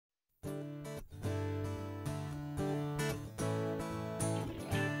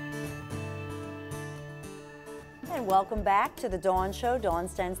And welcome back to the Dawn Show. Dawn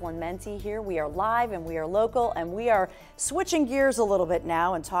Stensland-Menti here. We are live and we are local, and we are switching gears a little bit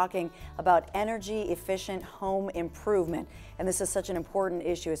now and talking about energy efficient home improvement. And this is such an important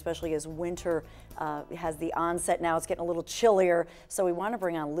issue, especially as winter has the onset now. It's getting a little chillier. So we want to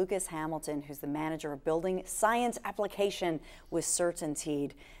bring on Lucas Hamilton, who's the manager of building science application with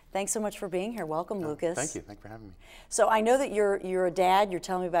CertainTeed. Thanks so much for being here. Welcome, Lucas. Thank you. Thanks for having me. So I know that you're a dad. You're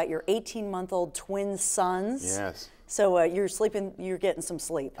telling me about your 18-month-old twin sons. Yes. So you're sleeping. You're getting some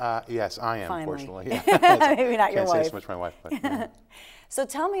sleep. Yes, I am. Finally. Fortunately. Yeah. Maybe not your Can't wife. say so much my wife, but. Yeah. So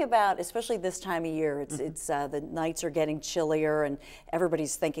tell me about, especially this time of year, it's the nights are getting chillier and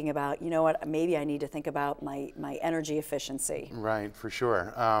everybody's thinking about, you know what, maybe I need to think about my energy efficiency. Right, for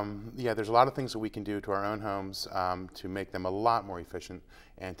sure. Yeah, there's a lot of things that we can do to our own homes to make them a lot more efficient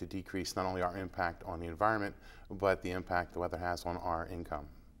and to decrease not only our impact on the environment, but the impact the weather has on our income.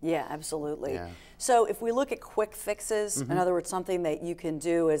 Yeah, absolutely. Yeah. So if we look at quick fixes, in other words, something that you can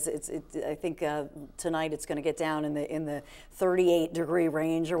do is, I think tonight it's going to get down in the 38-degree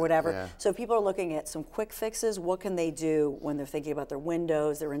range or whatever. Yeah. So if people are looking at some quick fixes, what can they do when they're thinking about their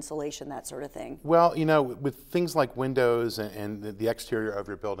windows, their insulation, that sort of thing? Well, you know, with things like windows and the exterior of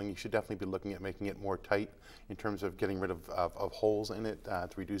your building, you should definitely be looking at making it more tight in terms of getting rid of holes in it to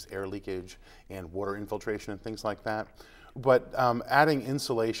reduce air leakage and water infiltration and things like that. But adding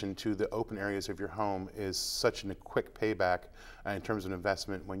insulation to the open areas of your home is such a quick payback in terms of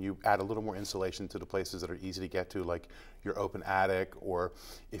investment when you add a little more insulation to the places that are easy to get to, like your open attic, or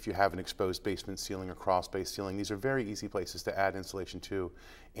if you have an exposed basement ceiling or crawl space ceiling. These are very easy places to add insulation to,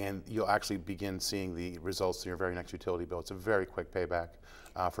 and you'll actually begin seeing the results in your very next utility bill. It's a very quick payback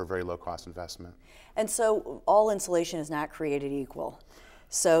for a very low cost investment. And so all insulation is not created equal.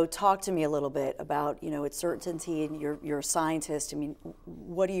 So talk to me a little bit about, you know, at CertainTeed, you're a scientist. I mean,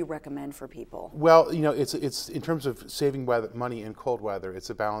 what do you recommend for people? Well, you know, it's in terms of saving money in cold weather, it's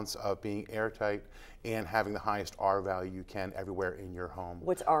a balance of being airtight and having the highest R value you can everywhere in your home.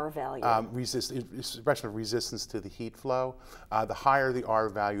 What's R value? Expression of resistance to the heat flow. The higher the R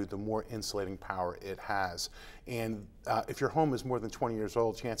value, the more insulating power it has. And if your home is more than 20 years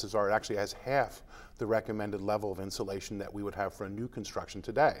old, chances are it actually has half the recommended level of insulation that we would have for a new construction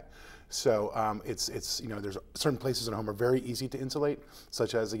today. So you know, there's certain places in a home are very easy to insulate,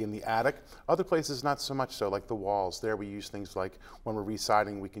 such as again the attic. Other places not so much so, like the walls. There we use things like when we're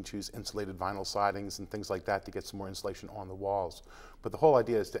re-siding, we can choose insulated vinyl sidings and things like that to get some more insulation on the walls. But the whole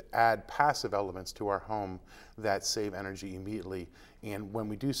idea is to add passive elements to our home that save energy immediately. And when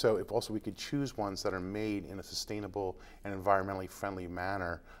we do so, if also we could choose ones that are made in a sustainable and environmentally friendly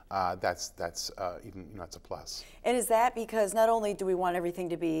manner, that's even, you know, it's a plus. And is that because not only do we want everything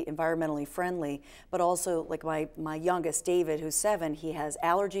to be environmentally friendly, but also like my youngest, David, who's 7, he has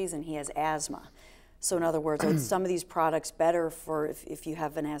allergies and he has asthma. So in other words, are some of these products better for if you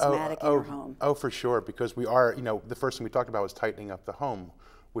have an asthmatic in your home? Oh, for sure, because we are, you know, the first thing we talked about was tightening up the home,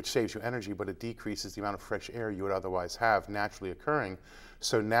 which saves you energy, but it decreases the amount of fresh air you would otherwise have naturally occurring.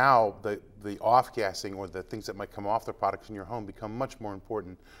 So now the off-gassing or the things that might come off the products in your home become much more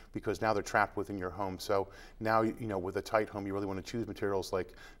important because now they're trapped within your home. So now, you know, with a tight home, you really want to choose materials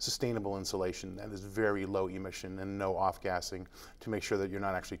like sustainable insulation that is very low emission and no off-gassing to make sure that you're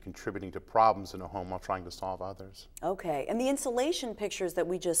not actually contributing to problems in a home while trying to solve others. Okay. And the insulation pictures that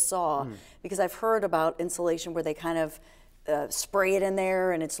we just saw, because I've heard about insulation where they kind of spray it in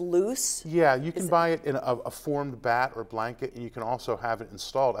there and it's loose? Yeah, you can buy it in a formed bat or blanket, and you can also have it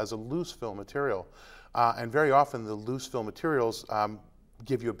installed as a loose fill material. And very often the loose fill materials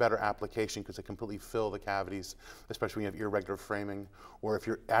give you a better application because they completely fill the cavities, especially when you have irregular framing. Or if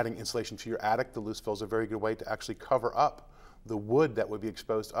you're adding insulation to your attic, the loose fill is a very good way to actually cover up the wood that would be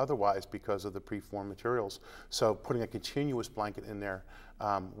exposed otherwise because of the preformed materials. So putting a continuous blanket in there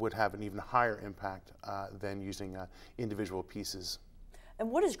would have an even higher impact than using individual pieces. And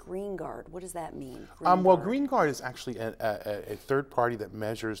what is Green Guard? What does that mean? Well, Green Guard is actually a third party that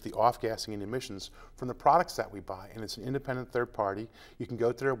measures the off-gassing and emissions from the products that we buy, and it's an independent third party. You can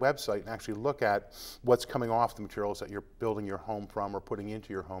go to their website and actually look at what's coming off the materials that you're building your home from or putting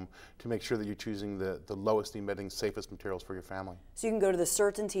into your home to make sure that you're choosing the lowest emitting, safest materials for your family. So you can go to the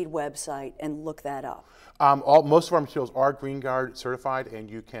CertainTeed website and look that up? Most of our materials are Green Guard certified,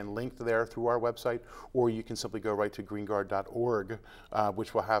 and you can link there through our website, or you can simply go right to greenguard.org,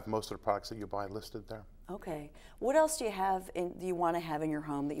 which will have most of the products that you buy listed there. Okay. What else do you want to have in your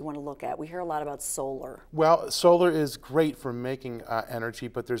home that you want to look at? We hear a lot about solar. Well, solar is great for making energy,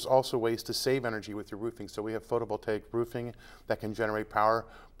 but there's also ways to save energy with your roofing. So we have photovoltaic roofing that can generate power,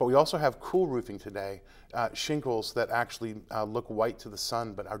 but we also have cool roofing today, shingles that actually look white to the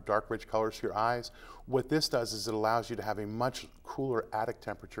sun but are dark, rich colors to your eyes. What this does is it allows you to have a much cooler attic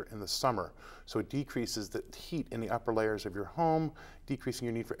temperature in the summer. So it decreases the heat in the upper layers of your home, decreasing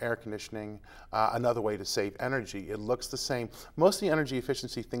your need for air conditioning. Another way to save energy. It looks the same. Most of the energy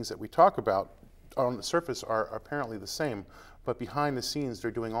efficiency things that we talk about on the surface are apparently the same, but behind the scenes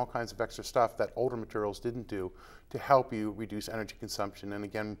they're doing all kinds of extra stuff that older materials didn't do to help you reduce energy consumption and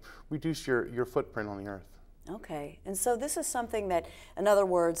again reduce your footprint on the earth. Okay, and so this is something that, in other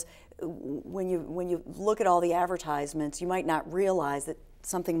words, when you look at all the advertisements, you might not realize that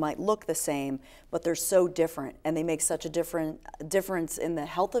something might look the same, but they're so different, and they make such a difference in the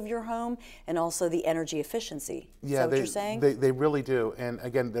health of your home and also the energy efficiency. Yeah, is that what you're saying? They really do, and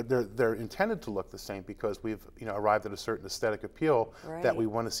again, they're intended to look the same because we've arrived at a certain aesthetic appeal that we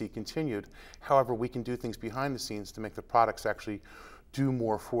want to see continued. However, we can do things behind the scenes to make the products actually do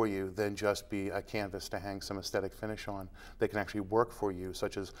more for you than just be a canvas to hang some aesthetic finish on. They can actually work for you,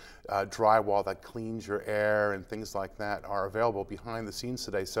 such as drywall that cleans your air and things like that are available behind the scenes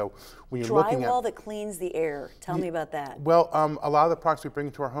today. So when you're looking at drywall that cleans the air, tell me about that. Well, a lot of the products we bring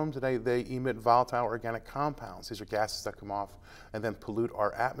into our home today, they emit volatile organic compounds. These are gases that come off and then pollute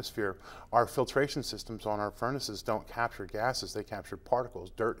our atmosphere. Our filtration systems on our furnaces don't capture gases, they capture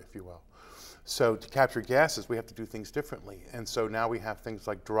particles, dirt, if you will. So to capture gases, we have to do things differently. And so now we have things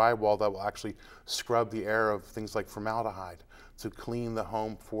like drywall that will actually scrub the air of things like formaldehyde to clean the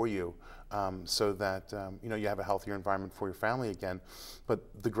home for you so that you have a healthier environment for your family again. But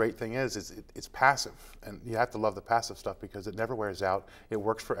the great thing is it's passive. And you have to love the passive stuff because it never wears out, it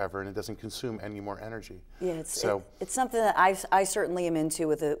works forever, and it doesn't consume any more energy. Yeah, it's something that I certainly am into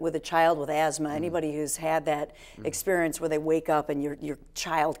with a child with asthma. Anybody who's had that experience where they wake up and your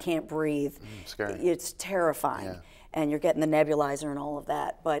child can't breathe, scary. It's terrifying. Yeah. And you're getting the nebulizer and all of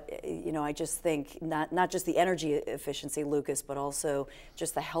that. But I just think not just the energy efficiency, Lucas, but also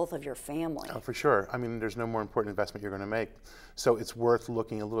just the health of your family. Oh, for sure. I mean, there's no more important investment you're going to make. So it's worth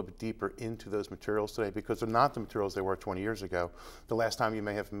looking a little bit deeper into those materials today because they're not the materials they were 20 years ago. The last time you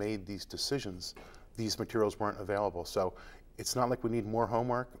may have made these decisions, these materials weren't available. So it's not like we need more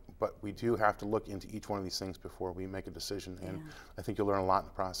homework, but we do have to look into each one of these things before we make a decision, and I think you'll learn a lot in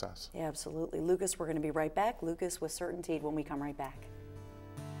the process. Yeah, absolutely. Lucas, we're going to be right back. Lucas with CertainTeed when we come right back.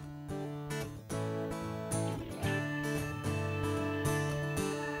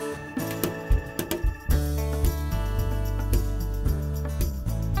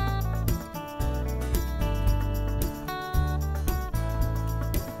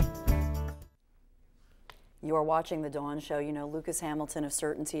 You are watching The Dawn Show. You know, Lucas Hamilton of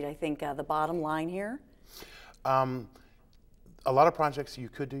CertainTeed. I think the bottom line here? A lot of projects you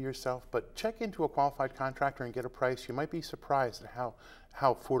could do yourself, but check into a qualified contractor and get a price. You might be surprised at how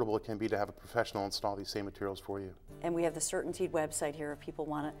affordable it can be to have a professional install these same materials for you. And we have the CertainTeed website here if people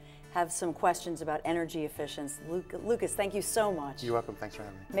want to have some questions about energy efficiency. Lucas, thank you so much. You're welcome. Thanks for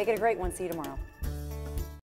having me. Make it a great one. See you tomorrow.